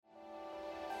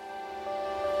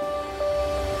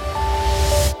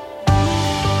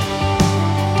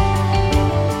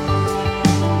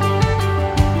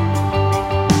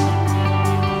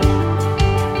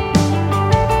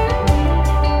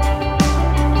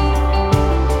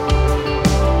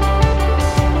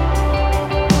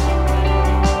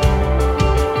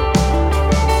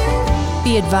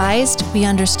Be advised, we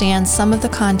understand some of the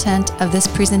content of this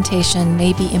presentation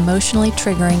may be emotionally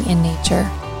triggering in nature.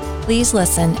 Please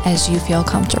listen as you feel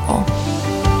comfortable.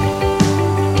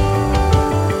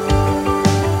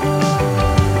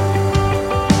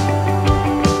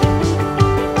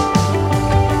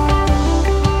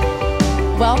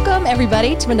 Welcome,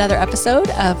 everybody, to another episode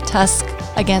of Tusk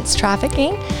Against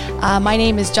Trafficking. My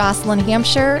name is Jocelyn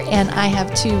Hampshire, and I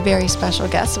have two very special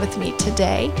guests with me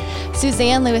today.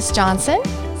 Suzanne Lewis Johnson,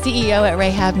 CEO at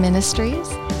Rahab Ministries,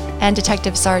 and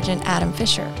Detective Sergeant Adam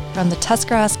Fisher from the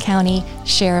Tuscarawas County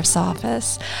Sheriff's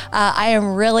Office. I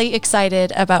am really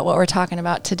excited about what we're talking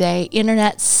about today,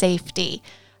 internet safety.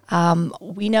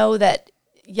 We know that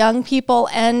young people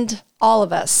and all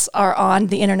of us are on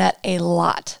the internet a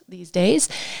lot these days,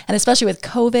 and especially with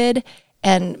COVID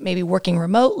and maybe working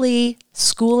remotely,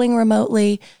 schooling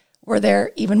remotely, we're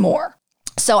there even more.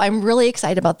 So I'm really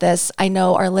excited about this. I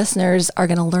know our listeners are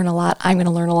going to learn a lot. I'm going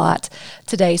to learn a lot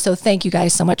today. So thank you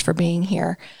guys so much for being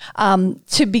here.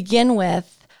 To begin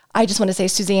with, I just want to say,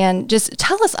 Suzanne, just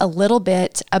tell us a little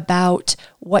bit about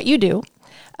what you do,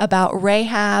 about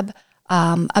Rahab,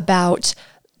 about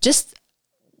just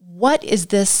what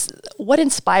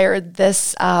inspired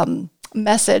this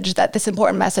message, this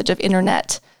important message of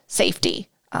internet safety.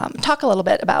 Talk a little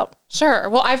bit about. Sure.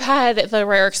 Well, I've had the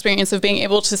rare experience of being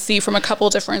able to see from a couple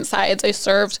different sides. I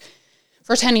served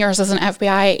for 10 years as an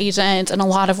FBI agent, and a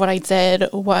lot of what I did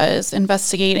was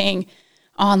investigating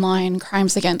online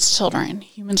crimes against children,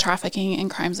 human trafficking and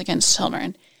crimes against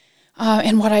children.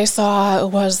 And what I saw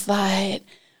was that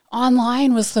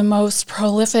online was the most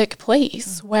prolific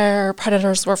place where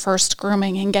predators were first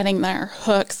grooming and getting their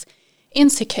hooks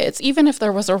into kids. Even if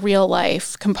there was a real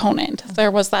life component,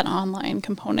 there was that online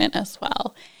component as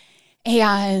well.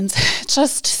 And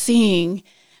just seeing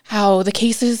how the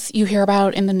cases you hear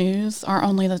about in the news are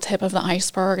only the tip of the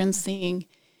iceberg, and seeing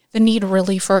the need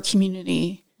really for a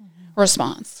community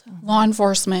response. Law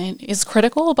enforcement is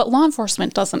critical, but law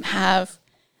enforcement doesn't have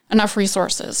enough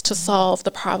resources to solve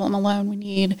the problem alone. We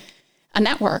need a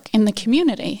network in the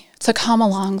community to come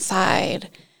alongside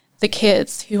the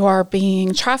kids who are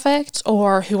being trafficked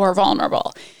or who are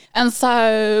vulnerable. And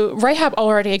so Rahab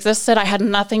already existed. I had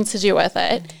nothing to do with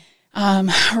it. A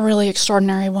really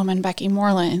extraordinary woman, Becky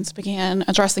Moreland, began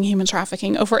addressing human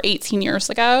trafficking over 18 years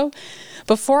ago,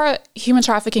 before human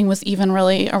trafficking was even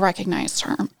really a recognized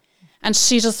term. And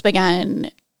she just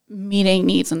began meeting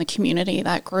needs in the community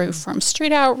that grew from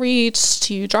street outreach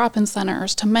to drop-in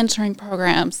centers to mentoring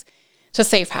programs to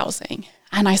safe housing.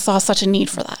 And I saw such a need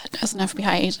for that as an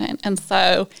FBI agent. And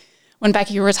so when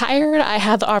Becky retired, I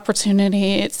had the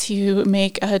opportunity to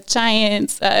make a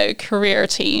giant career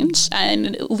change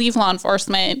and leave law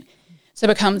enforcement to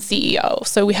become CEO.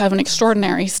 So we have an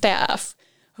extraordinary staff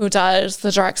who does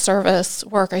the direct service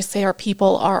work. I say our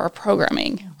people are our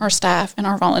programming, our staff, and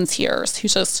our volunteers who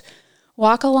just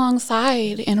walk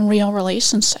alongside in a real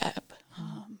relationship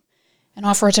and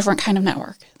offer a different kind of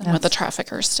network than what the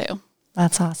traffickers do.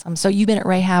 That's awesome. So you've been at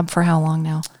Rahab for how long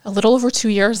now? A little over 2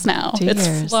 years now.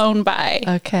 It's flown by.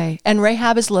 Okay. And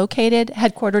Rahab is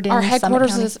headquartered in Our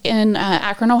headquarters Summit is in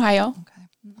Akron, Ohio.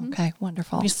 Okay. Okay,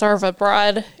 wonderful. We serve a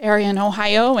broad area in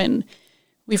Ohio, and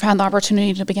we've had the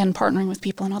opportunity to begin partnering with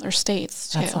people in other states,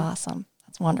 too. That's awesome.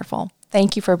 That's wonderful.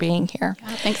 Thank you for being here.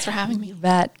 Yeah, thanks for having me. You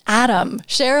bet. Adam,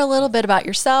 share a little bit about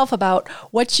yourself, about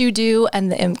what you do,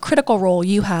 and the critical role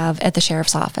you have at the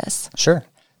Sheriff's Office. Sure.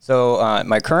 So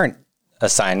my current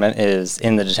assignment is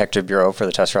in the Detective Bureau for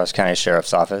the Tuscarawas County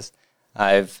Sheriff's Office.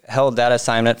 I've held that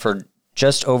assignment for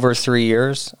just over 3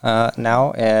 years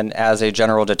now, and as a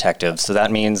general detective. So that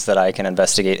means that I can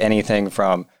investigate anything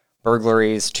from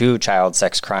burglaries to child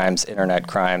sex crimes, internet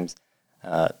crimes,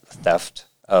 theft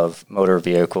of motor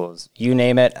vehicles, you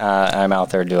name it, I'm out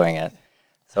there doing it.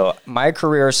 So my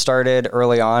career started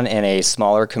early on in a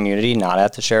smaller community, not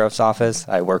at the Sheriff's Office.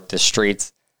 I worked the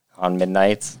streets on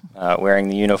midnights, wearing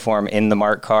the uniform in the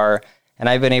marked car. And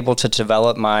I've been able to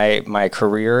develop my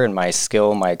career and my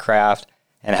skill, my craft,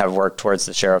 and have worked towards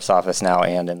the Sheriff's Office now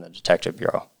and in the Detective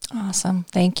Bureau. Awesome.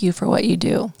 Thank you for what you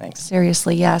do. Thanks.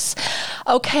 Seriously, yes.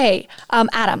 Okay,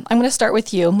 Adam, I'm going to start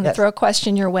with you. I'm going to throw a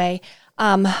question your way.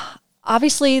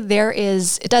 Obviously,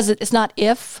 it's not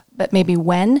if, but maybe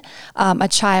when a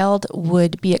child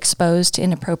would be exposed to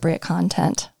inappropriate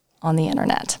content on the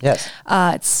internet. Yes.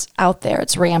 It's out there.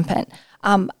 It's rampant.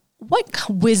 What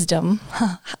wisdom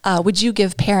would you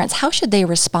give parents? How should they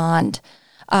respond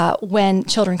when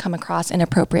children come across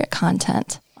inappropriate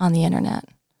content on the internet?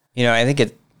 You know, I think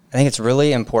it's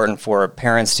really important for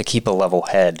parents to keep a level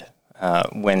head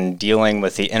when dealing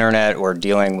with the internet or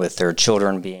dealing with their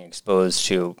children being exposed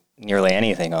to nearly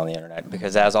anything on the internet,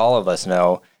 because as all of us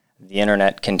know, the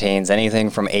internet contains anything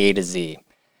from A to Z.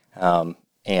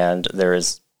 And there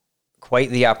is quite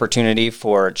the opportunity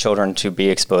for children to be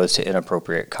exposed to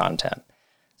inappropriate content.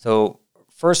 So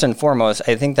first and foremost,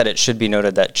 I think that it should be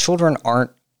noted that children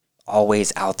aren't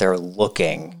always out there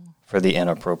looking for the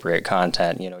inappropriate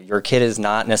content. Your kid is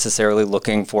not necessarily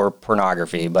looking for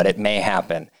pornography, but it may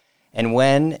happen. And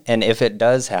when and if it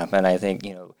does happen, I think,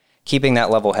 keeping that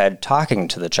level head, talking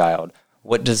to the child,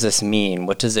 what does this mean?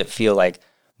 What does it feel like?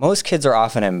 Most kids are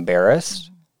often embarrassed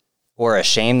or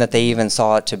ashamed that they even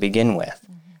saw it to begin with.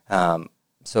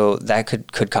 So that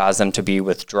could cause them to be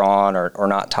withdrawn or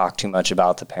not talk too much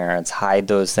about the parents, hide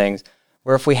those things.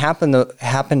 Where if we happen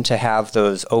to have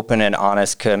those open and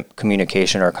honest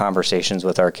communication or conversations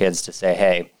with our kids to say,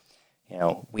 hey,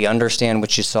 we understand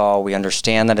what you saw. We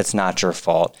understand that it's not your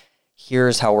fault.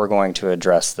 Here's how we're going to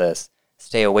address this.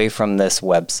 Stay away from this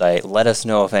website. Let us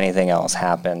know if anything else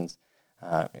happens.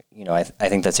 I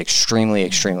think that's extremely,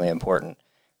 extremely important.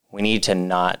 We need to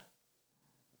not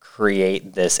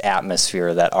create this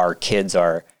atmosphere that our kids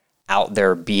are out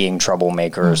there being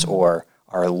troublemakers or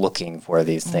are looking for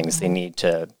these things. They need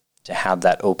to have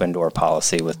that open door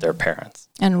policy with their parents.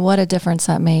 And what a difference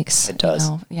that makes. It does.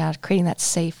 Creating that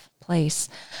safe place.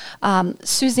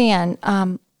 Suzanne,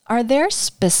 are there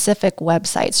specific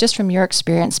websites, just from your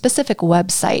experience, specific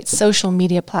websites, social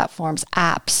media platforms,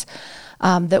 apps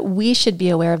that we should be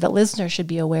aware of, that listeners should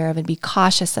be aware of and be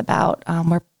cautious about,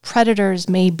 where predators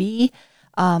may be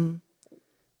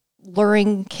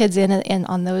luring kids in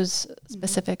on those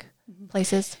specific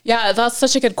places? Yeah, that's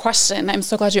such a good question. I'm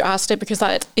so glad you asked it, because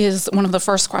that is one of the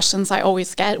first questions I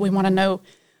always get. We want to know,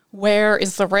 where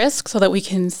is the risk so that we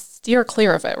can steer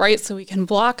clear of it, right? So we can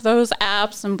block those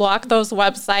apps and block those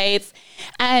websites.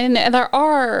 And there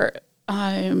are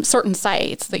certain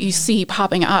sites that you see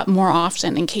popping up more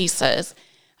often in cases.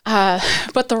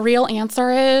 But the real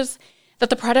answer is that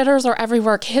the predators are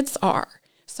everywhere kids are.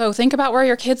 So think about where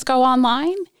your kids go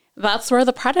online. That's where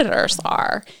the predators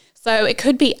are. So it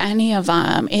could be any of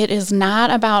them. It is not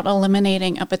about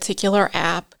eliminating a particular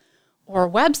app or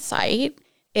website.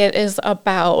 It is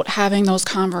about having those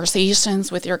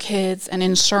conversations with your kids and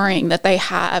ensuring that they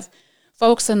have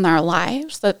folks in their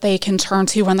lives that they can turn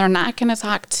to when they're not going to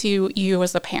talk to you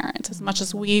as a parent. As much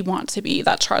as we want to be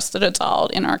that trusted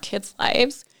adult in our kids'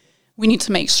 lives, we need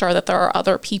to make sure that there are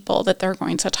other people that they're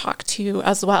going to talk to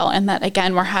as well. And that,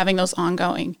 again, we're having those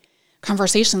ongoing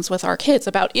conversations with our kids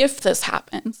about if this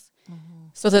happens,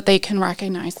 so that they can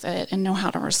recognize it and know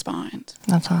how to respond.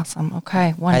 That's awesome.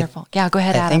 Okay, wonderful. Go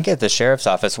ahead, Adam. I think at the sheriff's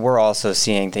office, we're also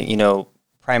seeing that,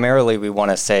 primarily we want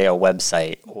to say a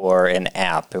website or an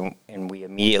app, and we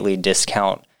immediately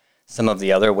discount some of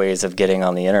the other ways of getting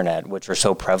on the internet, which are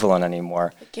so prevalent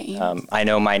anymore. Games. I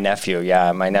know my nephew,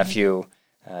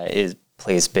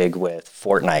 plays big with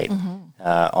Fortnite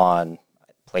on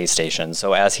PlayStation.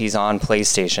 So as he's on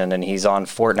PlayStation and he's on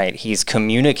Fortnite, he's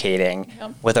communicating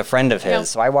with a friend of his. Yep.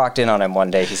 So I walked in on him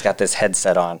one day, he's got this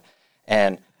headset on,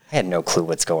 and I had no clue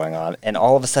what's going on. And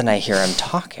all of a sudden I hear him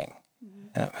talking.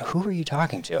 Who are you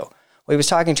talking to? Well, he was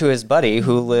talking to his buddy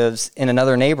who lives in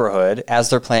another neighborhood as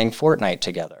they're playing Fortnite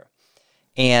together.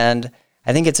 And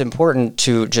I think it's important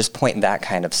to just point that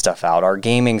kind of stuff out. Our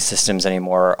gaming systems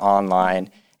anymore are online.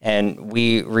 And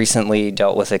we recently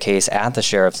dealt with a case at the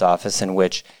sheriff's office in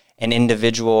which an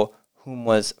individual whom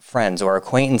was friends or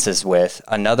acquaintances with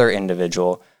another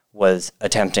individual was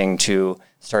attempting to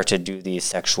start to do these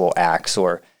sexual acts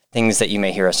or things that you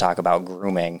may hear us talk about,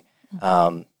 grooming,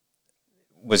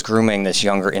 was grooming this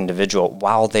younger individual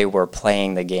while they were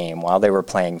playing the game, while they were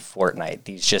playing Fortnite.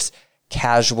 These just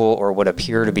casual or what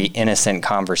appear to be innocent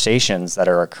conversations that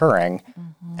are occurring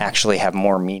actually have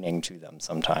more meaning to them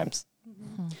sometimes.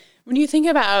 When you think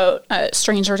about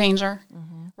stranger danger,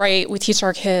 right, we teach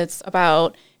our kids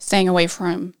about staying away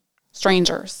from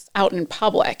strangers out in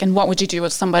public. And what would you do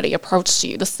if somebody approached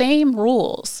you? The same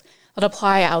rules that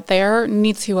apply out there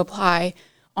need to apply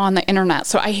on the internet.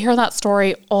 So I hear that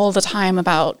story all the time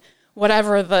about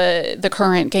whatever the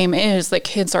current game is that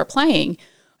kids are playing.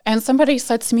 And somebody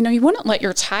said to me, you wouldn't let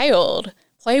your child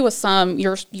play with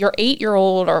your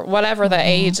 8-year-old or whatever the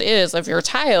age is of your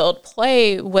child,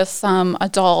 play with some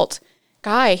adult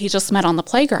guy he just met on the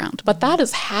playground. But that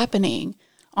is happening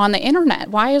on the internet.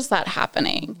 Why is that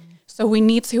happening? So we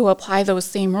need to apply those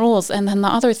same rules. And then the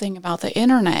other thing about the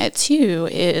internet too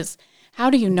is,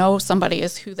 how do you know somebody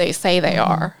is who they say they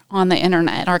are on the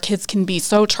internet? Our kids can be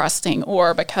so trusting,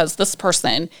 or because this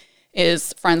person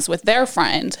is friends with their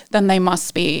friend, then they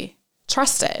must be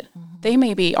trusted. They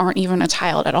maybe aren't even a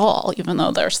child at all, even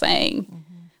though they're saying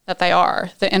that they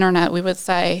are. The internet, we would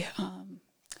say,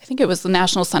 I think it was the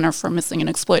National Center for Missing and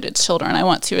Exploited Children. I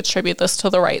want to attribute this to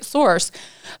the right source,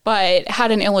 but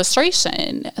had an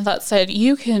illustration that said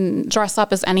you can dress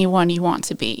up as anyone you want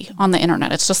to be on the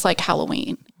internet. It's just like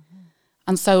Halloween.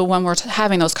 And so when we're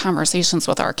having those conversations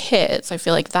with our kids, I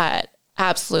feel like that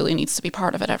absolutely needs to be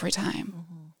part of it every time.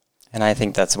 And I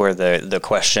think that's where the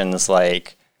questions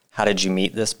like, how did you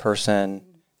meet this person?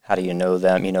 How do you know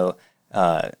them?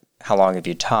 How long have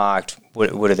you talked?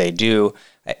 What do they do?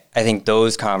 I think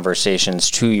those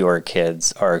conversations to your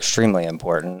kids are extremely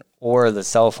important. Or the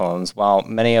cell phones. While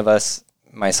many of us,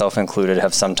 myself included,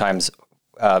 have sometimes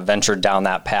ventured down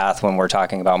that path when we're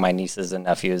talking about my nieces and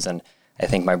nephews, and I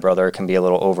think my brother can be a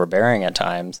little overbearing at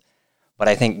times. But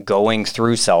I think going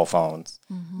through cell phones,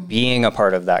 being a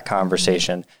part of that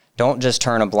conversation, don't just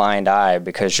turn a blind eye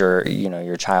because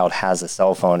your child has a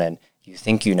cell phone and you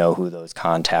think you know who those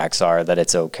contacts are, that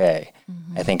it's okay.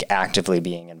 I think actively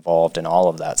being involved in all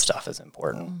of that stuff is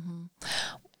important.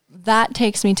 That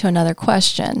takes me to another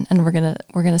question, and we're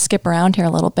gonna skip around here a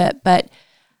little bit, but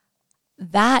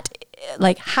that,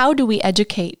 like, how do we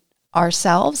educate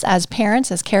ourselves as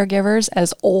parents, as caregivers,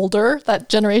 as older? That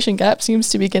generation gap seems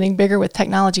to be getting bigger with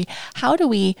technology. How do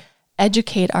we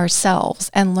educate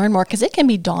ourselves and learn more? Because it can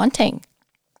be daunting.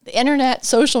 The internet,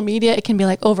 social media, it can be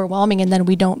like overwhelming, and then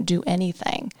we don't do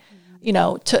anything.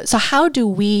 So how do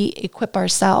we equip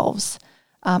ourselves?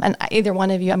 And either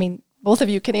one of you, both of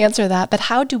you can answer that, but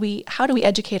how do we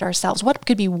educate ourselves? What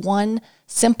could be one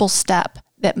simple step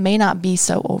that may not be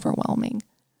so overwhelming?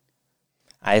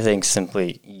 I think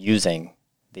simply using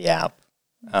the app.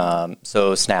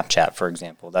 So Snapchat, for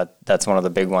example, that's one of the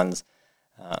big ones.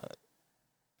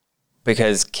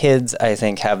 Because kids, I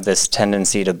think, have this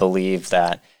tendency to believe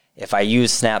that if I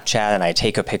use Snapchat and I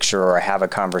take a picture or I have a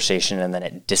conversation and then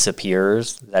it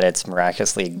disappears, that it's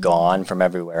miraculously gone from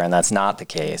everywhere, and that's not the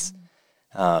case.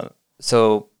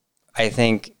 So I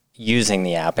think using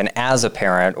the app, and as a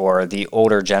parent or the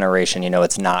older generation,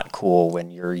 it's not cool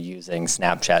when you're using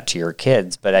Snapchat to your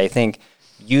kids, but I think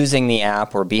using the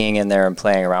app or being in there and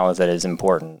playing around with it is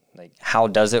important. Like, how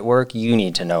does it work? You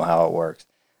need to know how it works.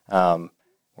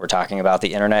 We're talking about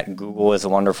the internet. Google is a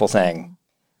wonderful thing.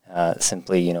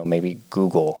 Simply, maybe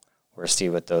Google or see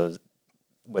what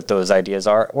those ideas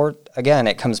are. Or again,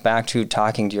 it comes back to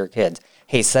talking to your kids.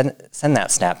 Hey, send that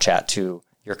Snapchat to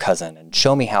your cousin and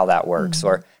show me how that works.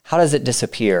 Or how does it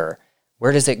disappear?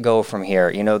 Where does it go from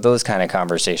here? Those kind of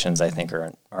conversations I think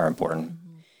are important.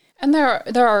 And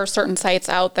there are certain sites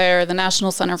out there, the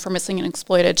National Center for Missing and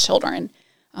Exploited Children.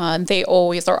 They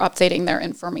always are updating their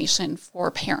information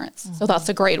for parents. So that's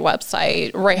a great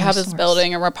website. Rahab is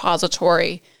building a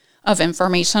repository of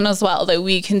information as well that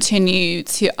we continue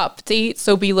to update.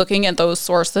 So be looking at those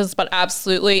sources. But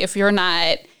absolutely, if you're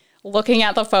not looking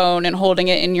at the phone and holding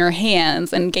it in your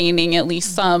hands and gaining at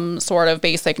least some sort of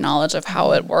basic knowledge of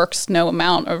how it works, no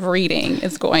amount of reading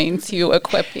is going to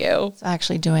equip you. It's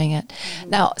actually doing it.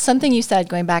 Now, something you said,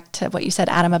 going back to what you said,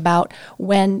 Adam, about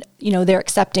when, they're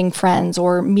accepting friends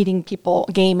or meeting people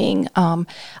gaming.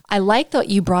 I like that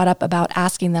you brought up about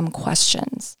asking them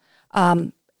questions.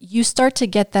 You start to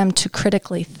get them to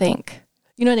critically think.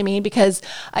 You know what I mean? Because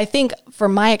I think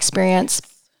from my experience,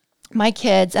 my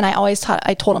kids, and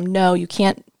I told them, no, you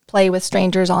can't play with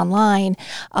strangers online.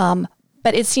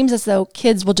 But it seems as though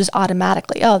kids will just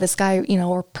automatically, oh, this guy,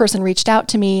 or person reached out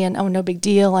to me, and oh, no big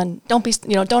deal, and don't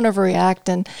overreact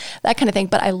and that kind of thing.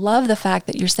 But I love the fact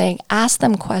that you're saying, ask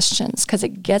them questions, because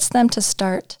it gets them to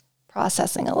start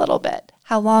processing a little bit.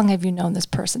 How long have you known this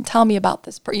person? Tell me about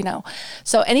this,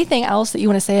 So anything else that you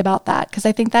want to say about that? Because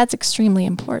I think that's extremely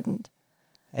important.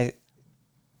 I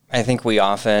think we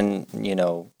often,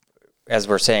 as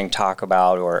we're saying, talk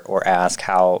about or ask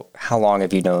how long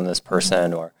have you known this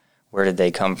person, or where did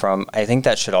they come from? I think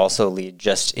that should also lead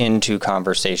just into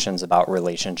conversations about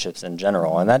relationships in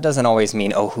general. And that doesn't always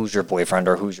mean, oh, who's your boyfriend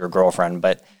or who's your girlfriend,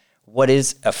 but what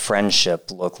is a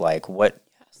friendship look like? What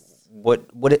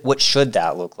should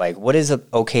that look like? What is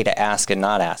okay to ask and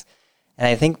not ask? And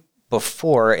I think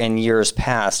before, in years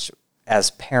past,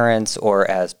 as parents or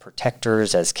as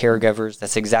protectors, as caregivers,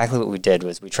 that's exactly what we did.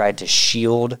 Was we tried to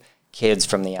shield kids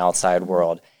from the outside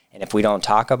world. And if we don't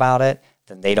talk about it,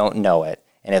 then they don't know it.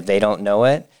 And if they don't know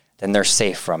it, then they're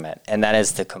safe from it. And that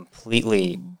is the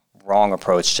completely wrong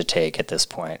approach to take at this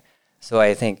point. So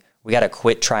I think we got to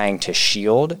quit trying to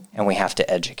shield, and we have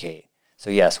to educate. So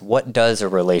yes, what does a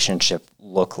relationship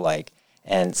look like?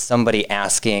 And somebody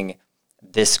asking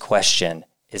this question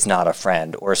is not a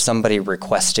friend, or somebody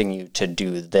requesting you to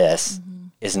do this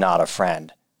is not a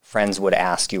friend. Friends would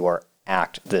ask you or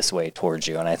act this way towards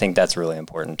you. And I think that's really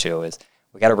important too, is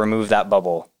we got to remove that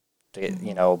bubble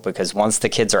Because once the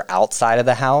kids are outside of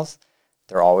the house,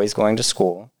 they're always going to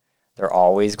school. They're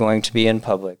always going to be in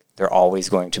public. They're always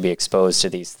going to be exposed to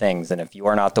these things. And if you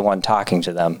are not the one talking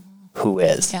to them, who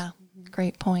is? Yeah,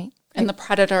 great point. And the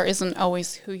predator isn't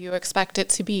always who you expect it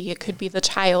to be. It could be the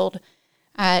child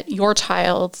at your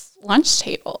child's lunch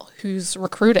table who's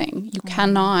recruiting. You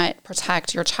cannot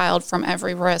protect your child from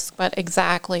every risk, but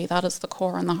exactly that is the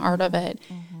core and the heart of it,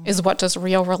 is what does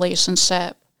real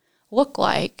relationship look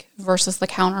like versus the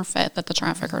counterfeit that the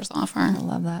traffickers offer. I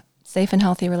love that. Safe and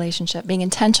healthy relationship, being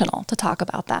intentional to talk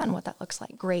about that and what that looks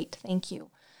like. Great. Thank you.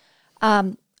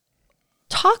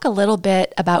 Talk a little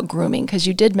bit about grooming, because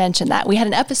you did mention that. We had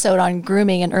an episode on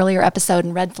grooming, an earlier episode,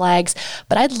 and red flags,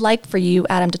 but I'd like for you,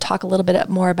 Adam, to talk a little bit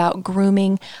more about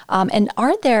grooming. And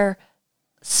are there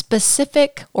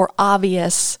specific or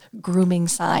obvious grooming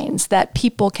signs that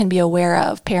people can be aware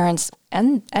of, parents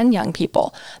and young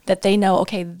people, that they know,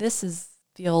 okay,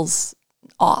 feels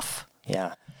off?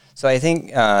 Yeah. So I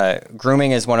think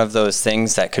grooming is one of those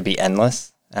things that could be endless.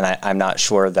 And I'm not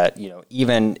sure that,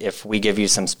 even if we give you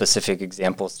some specific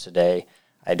examples today,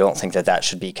 I don't think that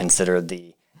should be considered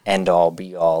the end-all,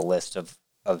 be-all list of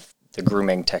the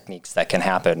grooming techniques that can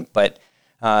happen. But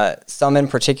some in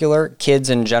particular, kids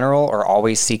in general, are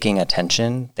always seeking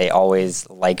attention. They always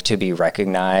like to be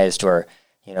recognized, or,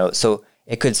 so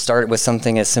it could start with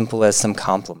something as simple as some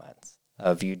compliments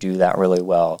of, you do that really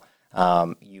well.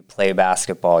 You play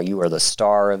basketball. You are the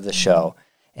star of the show.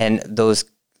 And those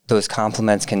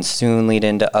compliments can soon lead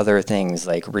into other things,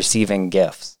 like receiving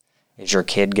gifts. Is your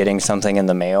kid getting something in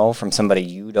the mail from somebody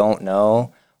you don't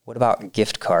know? What about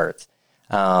gift cards?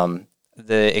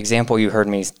 The example you heard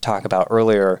me talk about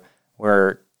earlier,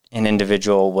 where an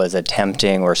individual was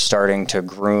attempting or starting to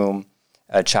groom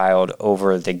a child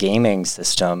over the gaming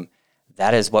system,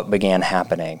 that is what began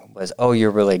happening, was, oh, you're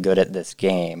really good at this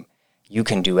game. You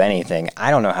can do anything.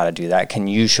 I don't know how to do that. Can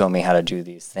you show me how to do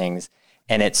these things?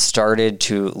 And it started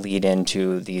to lead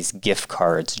into these gift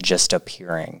cards just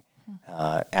appearing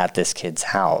at this kid's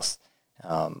house,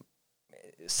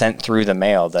 sent through the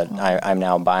mail, that I'm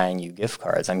now buying you gift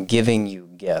cards. I'm giving you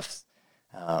gifts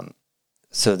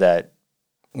so that,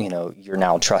 you're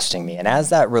now trusting me. And as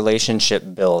that relationship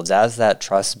builds, as that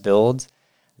trust builds,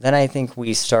 then I think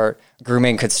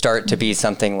grooming could start to be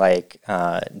something like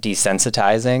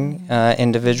desensitizing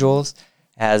individuals,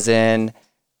 as in,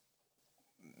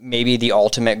 maybe the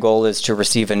ultimate goal is to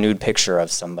receive a nude picture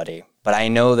of somebody. But I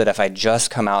know that if I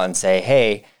just come out and say,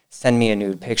 hey, send me a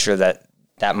nude picture, that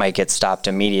might get stopped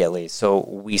immediately. So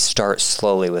we start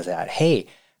slowly with that. Hey,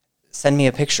 send me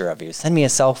a picture of you. Send me a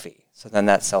selfie. So then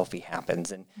that selfie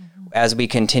happens. And as we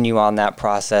continue on that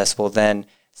process, well, then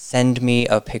send me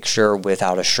a picture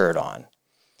without a shirt on.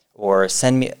 Or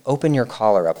open your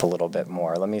collar up a little bit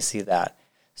more. Let me see that.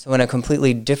 So in a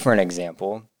completely different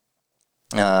example,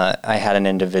 I had an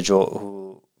individual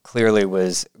who clearly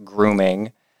was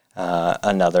grooming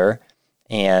another,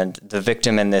 and the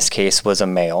victim in this case was a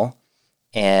male.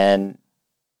 And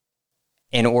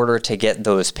in order to get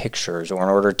those pictures, or in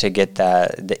order to get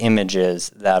the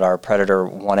images that our predator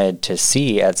wanted to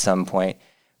see at some point,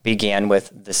 began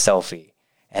with the selfie.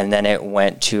 And then it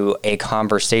went to a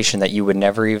conversation that you would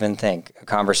never even think, a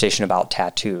conversation about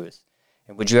tattoos.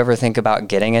 And would you ever think about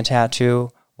getting a tattoo?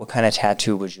 What kind of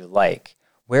tattoo would you like?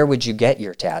 Where would you get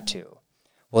your tattoo?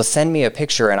 Well, send me a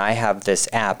picture, and I have this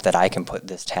app that I can put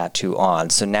this tattoo on.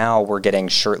 So now we're getting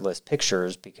shirtless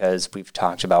pictures, because we've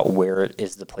talked about where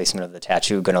is the placement of the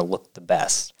tattoo going to look the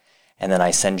best. And then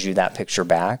I send you that picture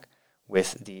back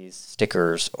with these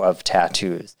stickers of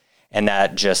tattoos. And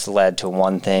that just led to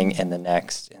one thing and the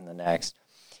next and the next.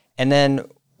 And then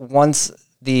once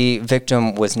the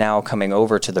victim was now coming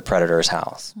over to the predator's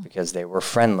house, because they were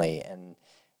friendly, and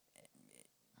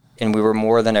we were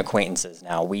more than acquaintances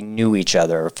now. We knew each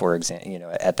other, for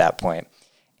example, at that point.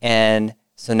 And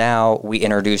so now we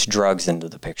introduced drugs into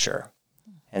the picture.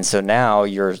 And so now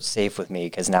you're safe with me,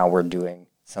 because now we're doing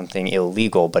something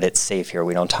illegal, but it's safe here.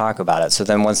 We don't talk about it. So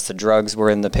then once the drugs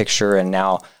were in the picture, and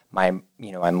now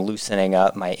I'm loosening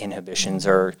up, my inhibitions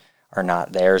are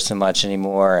not there so much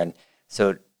anymore. And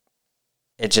so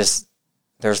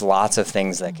there's lots of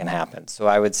things that can happen. So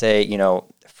I would say,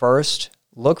 first,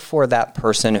 look for that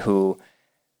person who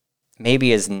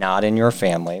maybe is not in your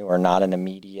family or not an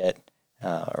immediate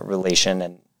relation,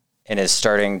 and is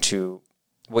starting to,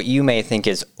 what you may think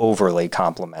is overly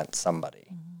compliment somebody.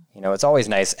 Mm-hmm. It's always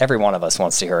nice. Every one of us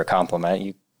wants to hear a compliment.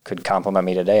 You could compliment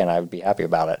me today and I would be happy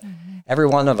about it. Mm-hmm. Every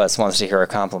one of us wants to hear a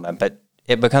compliment, but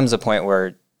it becomes a point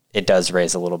where it does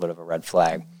raise a little bit of a red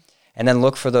flag. Mm-hmm. And then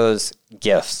look for those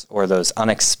gifts or those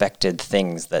unexpected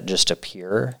things that just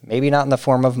appear, maybe not in the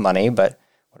form of money, but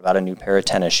what What about a new pair of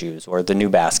tennis shoes or the new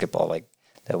basketball like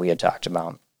that we had talked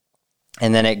about?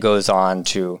 And then it goes on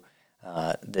to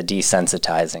the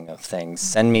desensitizing of things.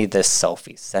 Send me this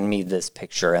selfie, send me this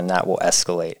picture, and that will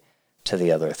escalate to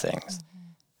the other things.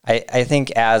 I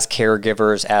think as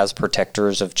caregivers, as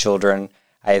protectors of children,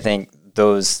 I think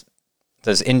those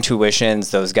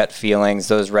intuitions, those gut feelings,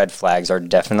 those red flags are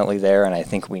definitely there, and I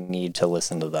think we need to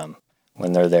listen to them.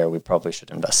 When they're there, we probably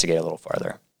should investigate a little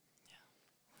farther.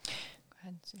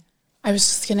 I was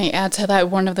just going to add to that,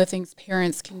 one of the things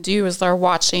parents can do as they're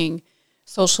watching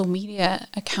social media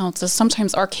accounts is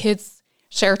sometimes our kids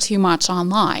share too much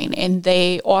online and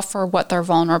they offer what their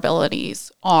vulnerabilities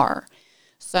are.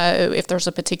 So if there's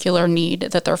a particular need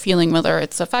that they're feeling, whether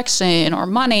it's affection or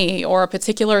money or a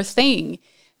particular thing,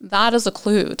 that is a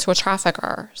clue to a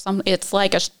trafficker. It's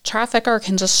like a trafficker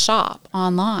can just shop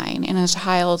online in a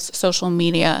child's social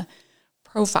media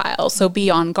profile. So be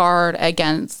on guard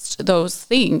against those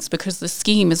things because the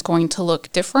scheme is going to look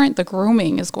different. The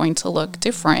grooming is going to look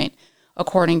different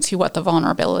according to what the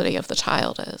vulnerability of the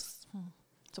child is.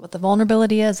 So what the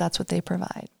vulnerability is, that's what they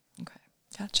provide. Okay,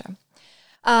 gotcha.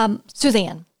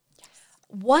 Suzanne,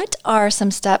 what are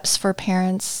some steps for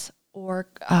parents or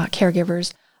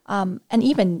caregivers and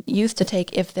even youth to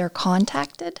take if they're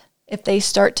contacted, if they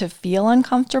start to feel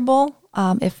uncomfortable,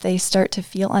 if they start to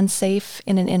feel unsafe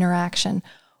in an interaction?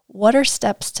 What are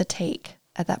steps to take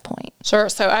at that point? Sure.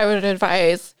 So I would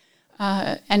advise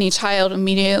any child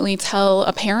immediately tell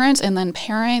a parent, and then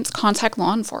parents contact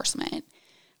law enforcement,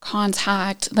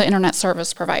 contact the internet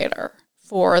service provider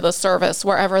for the service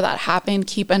wherever that happened.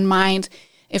 Keep in mind,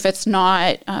 if it's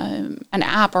not an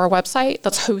app or a website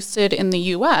that's hosted in the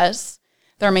U.S.,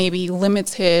 there may be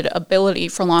limited ability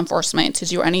for law enforcement to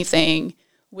do anything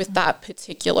with that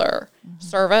particular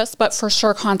service. But for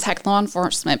sure, contact law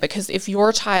enforcement, because if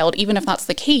your child, even if that's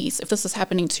the case, if this is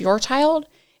happening to your child,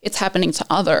 it's happening to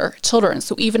other children.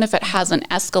 So even if it hasn't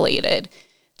escalated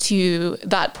to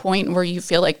that point where you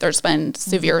feel like there's been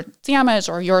severe damage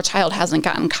or your child hasn't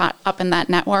gotten caught up in that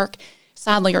network,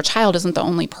 sadly, your child isn't the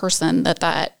only person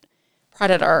that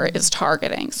predator is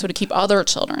targeting. So to keep other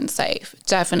children safe,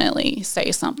 definitely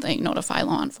say something, notify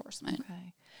law enforcement.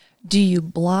 Okay. Do you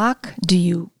block? Do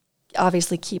you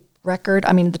obviously keep record?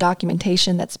 I mean, the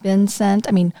documentation that's been sent?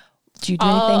 I mean, do you do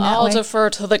anything that I'll way? defer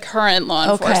to the current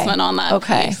law enforcement on that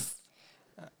piece.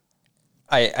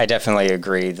 I definitely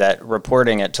agree that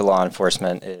reporting it to law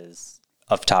enforcement is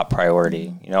of top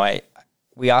priority. You know,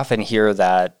 we often hear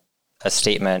that a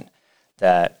statement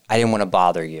that I didn't want to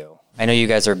bother you. I know you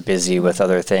guys are busy with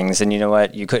other things, and you know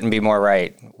what? You couldn't be more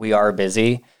right. We are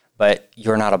busy, but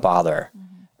you're not a bother.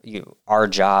 Our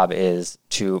job is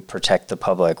to protect the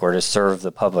public or to serve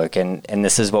the public, and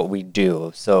this is what we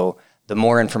do. So the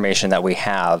more information that we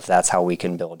have, that's how we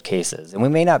can build cases. And we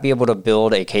may not be able to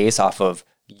build a case off of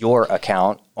your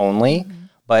account only,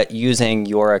 but using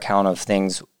your account of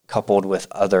things coupled with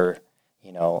other,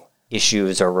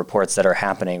 issues or reports that are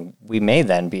happening, we may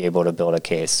then be able to build a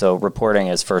case. So reporting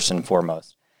is first and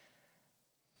foremost.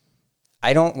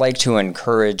 I don't like to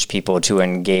encourage people to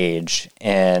engage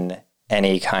in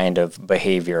any kind of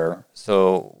behavior.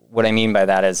 So what I mean by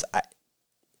that is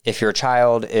if you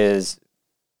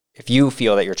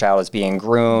feel that your child is being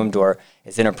groomed or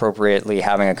is inappropriately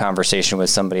having a conversation with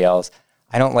somebody else,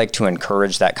 I don't like to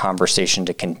encourage that conversation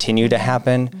to continue to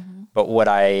happen. But what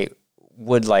I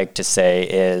would like to say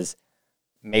is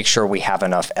make sure we have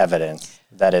enough evidence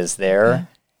that is there.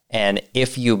 And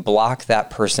if you block that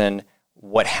person,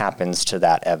 what happens to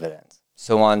that evidence?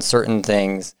 So on certain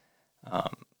things,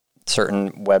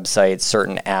 certain websites,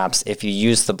 certain apps, if you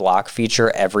use the block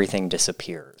feature, everything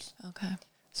disappears. Okay.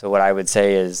 So what I would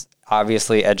say is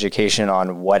obviously education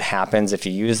on what happens if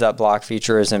you use that block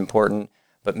feature is important,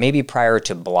 but maybe prior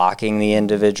to blocking the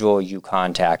individual, you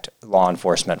contact law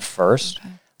enforcement first. Okay.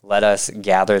 Let us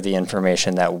gather the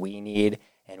information that we need.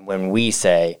 And when we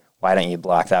say, why don't you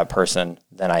block that person,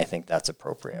 then I think that's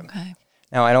appropriate. Okay.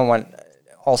 Now,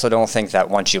 don't think that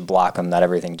once you block them that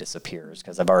everything disappears,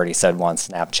 because I've already said once,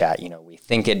 Snapchat, we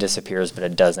think it disappears, but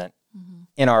it doesn't.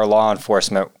 In our law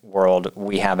enforcement world,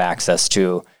 we have access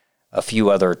to a few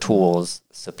other tools,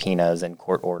 subpoenas and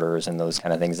court orders and those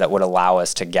kind of things that would allow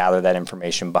us to gather that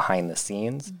information behind the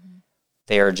scenes.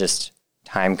 They are just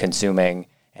time consuming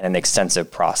and an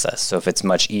extensive process. So if it's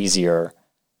much easier,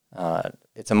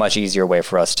 it's a much easier way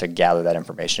for us to gather that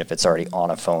information if it's already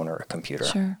on a phone or a computer.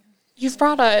 Sure. You've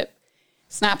brought up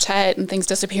Snapchat and things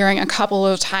disappearing a couple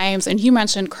of times, and you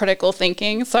mentioned critical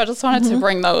thinking. So I just wanted to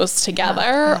bring those together.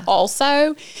 Yeah.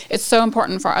 Also, it's so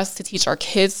important for us to teach our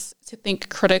kids to think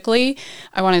critically.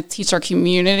 I want to teach our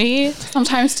community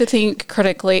sometimes to think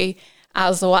critically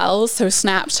as well. So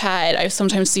Snapchat, I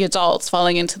sometimes see adults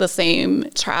falling into the same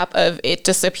trap of it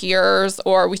disappears,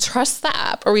 or we trust the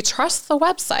app, or we trust the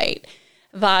website,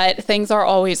 that things are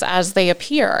always as they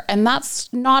appear. And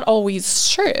that's not always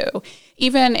true.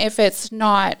 Even if it's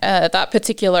not that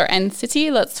particular entity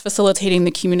that's facilitating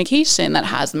the communication that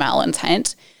has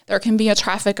malintent, there can be a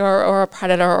trafficker or a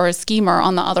predator or a schemer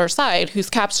on the other side who's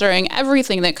capturing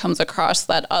everything that comes across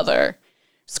that other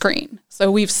screen. So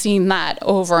we've seen that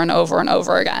over and over and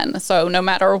over again. So no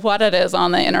matter what it is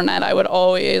on the internet, I would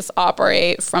always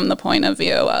operate from the point of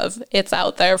view of it's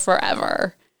out there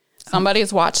forever.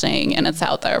 Somebody's watching and it's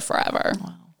out there forever.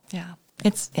 Wow. Yeah.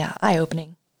 It's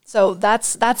eye-opening. So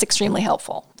that's extremely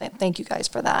helpful. Thank you guys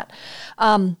for that.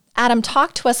 Adam,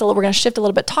 talk to us a little, we're going to shift a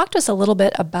little bit. Talk to us a little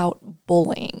bit about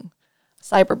bullying,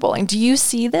 cyberbullying. Do you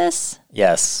see this?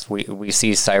 Yes, we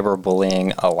see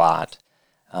cyberbullying a lot.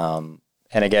 And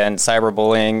again,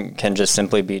 cyberbullying can just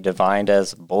simply be defined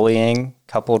as bullying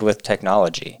coupled with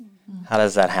technology. Mm-hmm. How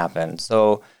does that happen?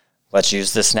 So let's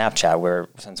use the Snapchat,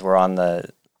 since we're on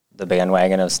the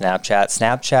bandwagon of Snapchat.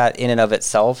 Snapchat in and of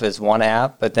itself is one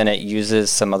app, but then it uses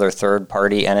some other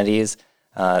third-party entities,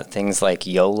 things like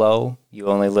YOLO, You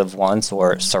Only Live Once,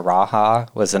 or Saraha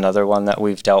was another one that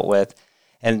we've dealt with.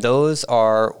 And those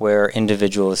are where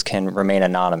individuals can remain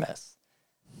anonymous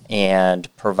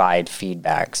and provide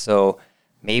feedback. So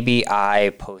maybe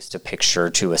I post a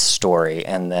picture to a story,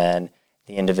 and then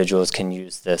the individuals can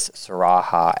use this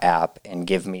Saraha app and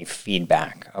give me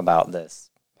feedback about this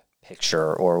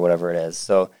picture or whatever it is.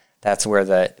 So that's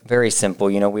where very simple,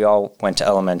 we all went to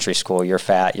elementary school. You're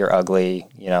fat, you're ugly,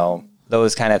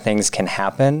 those kind of things can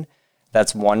happen.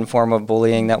 That's one form of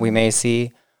bullying that we may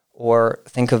see. Or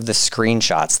think of the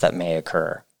screenshots that may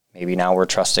occur. Maybe now we're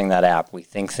trusting that app. We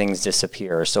think things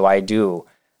disappear. So I do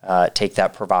take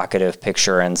that provocative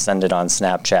picture and send it on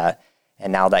Snapchat.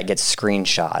 And now that gets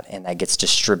screenshot and that gets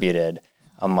distributed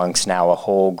amongst now a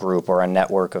whole group or a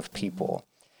network of people.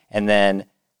 And then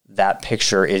that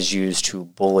picture is used to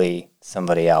bully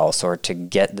somebody else or to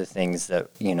get the things that,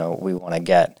 we want to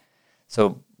get.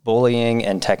 So bullying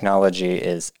and technology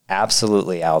is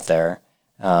absolutely out there.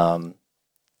 And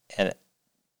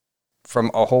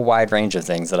from a whole wide range of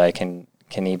things that I can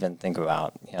even think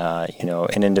about.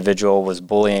 An individual was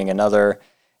bullying another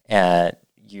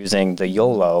using the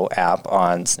YOLO app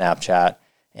on Snapchat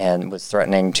and was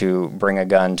threatening to bring a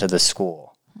gun to the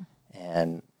school.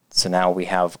 And so now we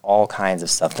have all kinds of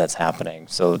stuff that's happening.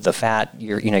 So the fat,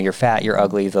 you're fat, you're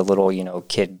ugly, the little,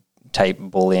 kid type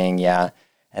bullying, yeah.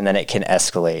 And then it can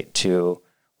escalate to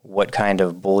what kind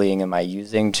of bullying am I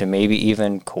using to maybe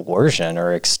even coercion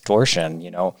or extortion,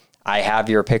 I have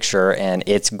your picture and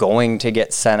it's going to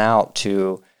get sent out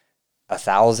to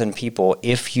 1,000 people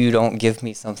if you don't give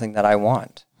me something that I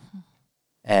want.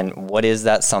 And what is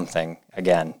that something?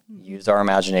 Again, use our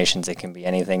imaginations. It can be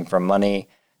anything from money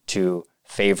to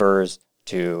favors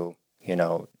to,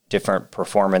 different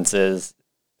performances.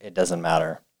 It doesn't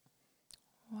matter.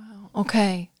 Wow.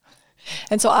 Okay.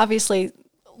 And so obviously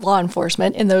law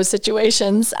enforcement in those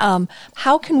situations,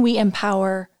 how can we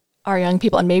empower our young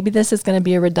people? And maybe this is going to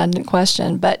be a redundant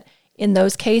question, but in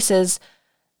those cases,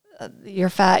 you're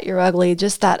fat, you're ugly,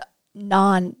 just that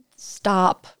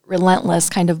non-stop, relentless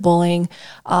kind of bullying.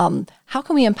 How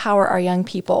can we empower our young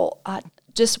people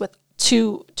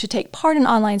to take part in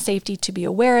online safety, to be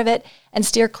aware of it, and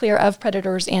steer clear of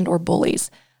predators and or bullies?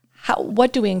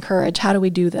 What do we encourage? How do we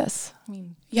do this?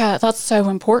 Yeah, that's so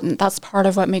important. That's part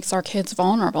of what makes our kids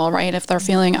vulnerable, right? If they're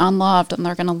feeling unloved and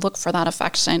they're going to look for that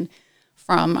affection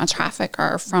from a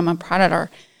trafficker, from a predator.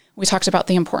 We talked about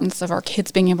the importance of our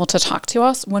kids being able to talk to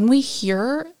us. When we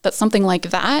hear that something like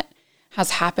that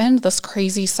has happened, this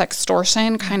crazy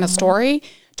sextortion kind of story,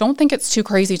 don't think it's too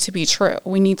crazy to be true.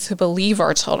 We need to believe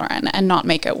our children and not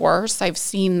make it worse. I've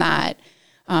seen that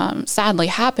sadly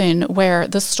happen where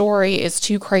the story is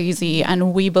too crazy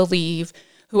and we believe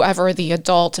whoever the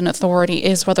adult in authority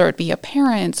is, whether it be a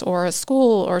parent or a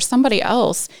school or somebody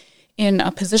else in a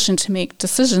position to make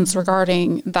decisions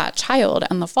regarding that child.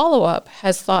 And the follow-up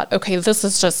has thought, okay, this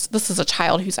is a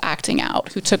child who's acting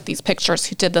out, who took these pictures,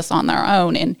 who did this on their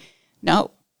own. And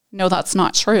no, that's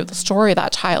not true. The story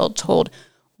that child told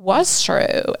was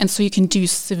true. And so you can do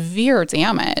severe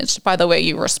damage by the way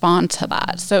you respond to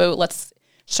that. So let's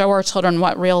show our children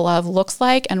what real love looks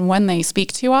like. And when they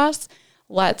speak to us,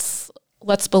 let's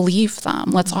believe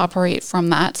them. Let's operate from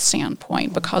that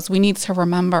standpoint, because we need to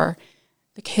remember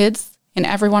the kids in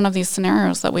every one of these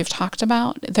scenarios that we've talked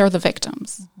about, they're the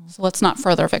victims. Mm-hmm. So let's not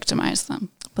further victimize them.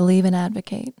 Believe and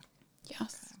advocate.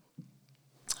 Yes.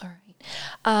 All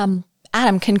right.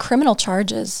 Adam, can criminal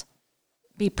charges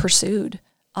be pursued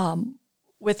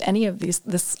with any of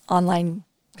this online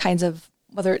kinds of,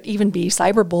 whether it even be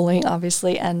cyberbullying,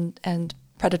 obviously, and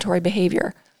predatory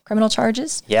behavior, criminal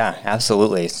charges? Yeah,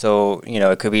 absolutely. So,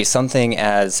 it could be something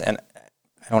as, and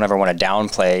I don't ever want to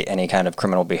downplay any kind of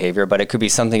criminal behavior, but it could be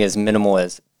something as minimal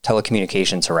as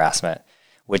telecommunications harassment,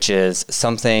 which is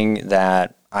something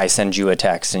that I send you a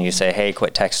text and you say, hey,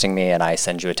 quit texting me, and I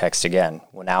send you a text again.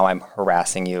 Well, now I'm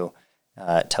harassing you,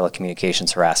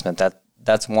 telecommunications harassment.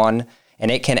 That's one,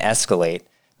 and it can escalate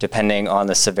depending on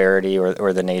the severity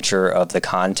or the nature of the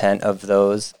content of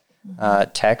those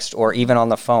text, or even on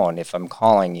the phone. If I'm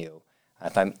calling you,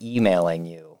 if I'm emailing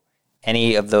you,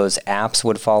 any of those apps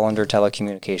would fall under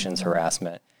telecommunications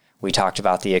harassment. We talked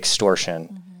about the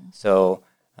extortion. So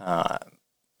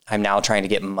I'm now trying to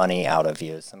get money out of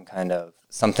you,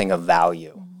 something of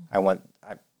value.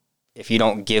 If you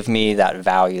don't give me that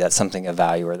value, that's something of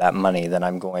value, or that money, then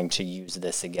I'm going to use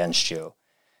this against you.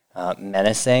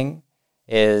 Menacing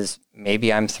is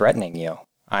maybe I'm threatening you.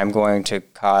 I'm going to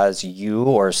cause you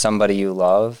or somebody you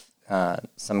love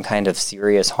some kind of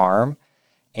serious harm,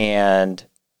 and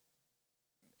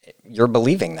you're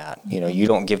believing that. You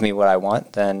don't give me what I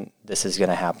want, then this is going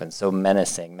to happen. So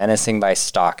menacing by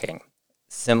stalking.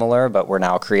 Similar, but we're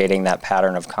now creating that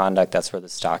pattern of conduct. That's where the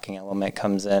stalking element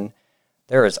comes in.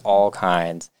 There is all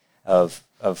kinds of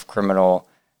criminal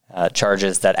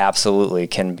charges that absolutely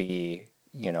can be,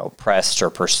 pressed or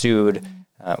pursued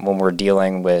when we're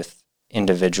dealing with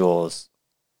individuals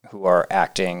who are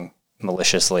acting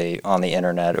maliciously on the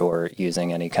internet or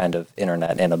using any kind of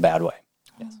internet in a bad way.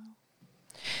 Yes.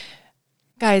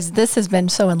 Guys, this has been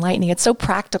so enlightening. It's so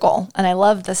practical, and I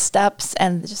love the steps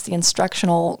and just the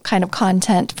instructional kind of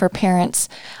content for parents.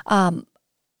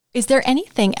 Is there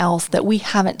anything else that we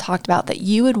haven't talked about that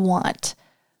you would want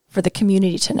for the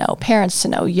community to know, parents to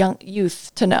know, young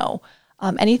youth to know?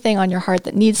 Anything on your heart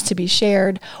that needs to be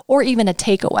shared, or even a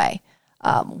takeaway?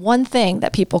 One thing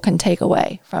that people can take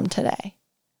away from today.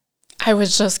 I would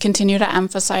just continue to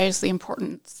emphasize the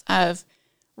importance of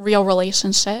real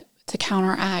relationship to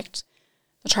counteract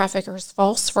the trafficker's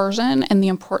false version, and the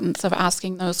importance of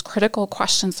asking those critical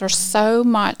questions. There's so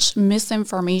much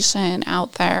misinformation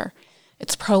out there.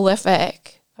 It's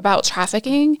prolific about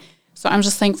trafficking. So I'm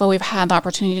just thankful we've had the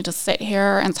opportunity to sit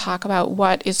here and talk about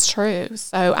what is true.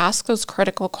 So ask those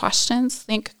critical questions,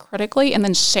 think critically, and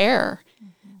then share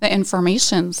the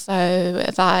information so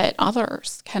that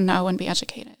others can know and be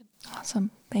educated.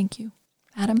 Awesome. Thank you.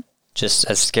 Adam? Just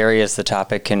as scary as the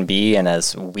topic can be and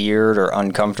as weird or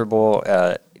uncomfortable,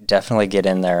 definitely get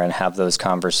in there and have those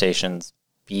conversations.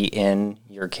 Be in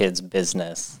your kid's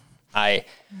business.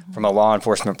 From a law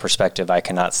enforcement perspective, I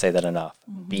cannot say that enough.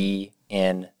 Be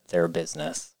in their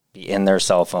business. Be in their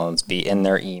cell phones. Be in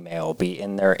their email. Be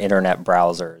in their internet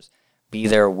browsers. Be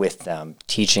there with them,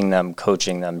 teaching them,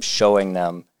 coaching them, showing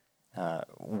them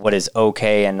what is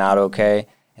okay and not okay.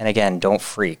 And again, don't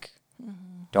freak.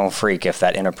 Don't freak if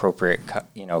that inappropriate,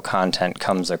 content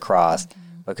comes across,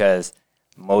 because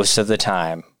most of the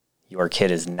time your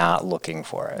kid is not looking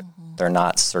for it. They're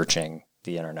not searching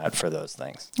the internet for those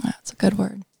things. That's a good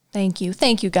word. Thank you.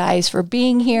 Thank you guys for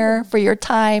being here, for your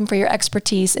time, for your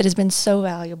expertise. It has been so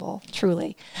valuable,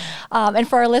 truly. And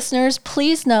for our listeners,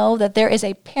 please know that there is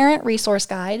a parent resource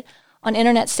guide on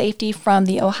internet safety from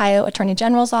the Ohio Attorney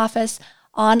General's office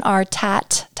on our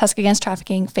TAT, Tusk Against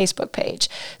Trafficking, Facebook page.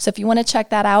 So if you want to check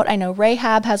that out, I know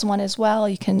Rahab has one as well.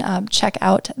 You can check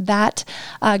out that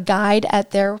guide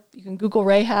at their, you can Google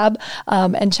Rahab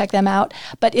and check them out.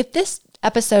 But if this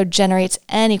episode generates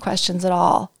any questions at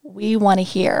all, we want to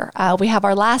hear. We have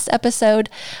our last episode,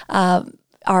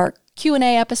 our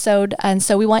Q&A episode, and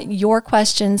so we want your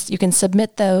questions. You can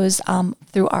submit those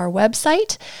through our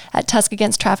website at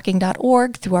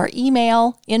tuskagainsttrafficking.org, through our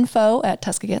email,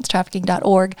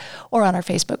 info@tuskagainsttrafficking.org, or on our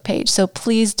Facebook page. So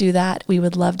please do that. We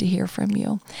would love to hear from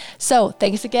you. So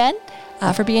thanks again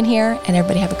for being here, and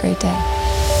everybody have a great day.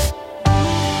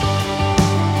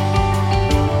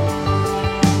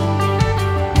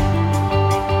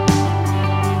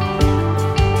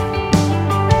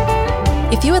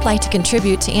 If you would like to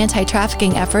contribute to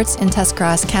anti-trafficking efforts in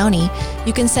Tuscarawas County,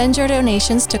 you can send your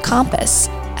donations to Compass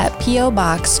at P.O.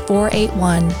 Box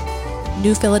 481,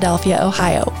 New Philadelphia,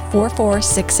 Ohio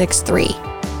 44663.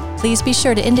 Please be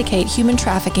sure to indicate human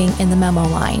trafficking in the memo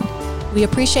line. We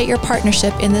appreciate your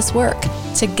partnership in this work.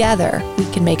 Together, we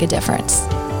can make a difference.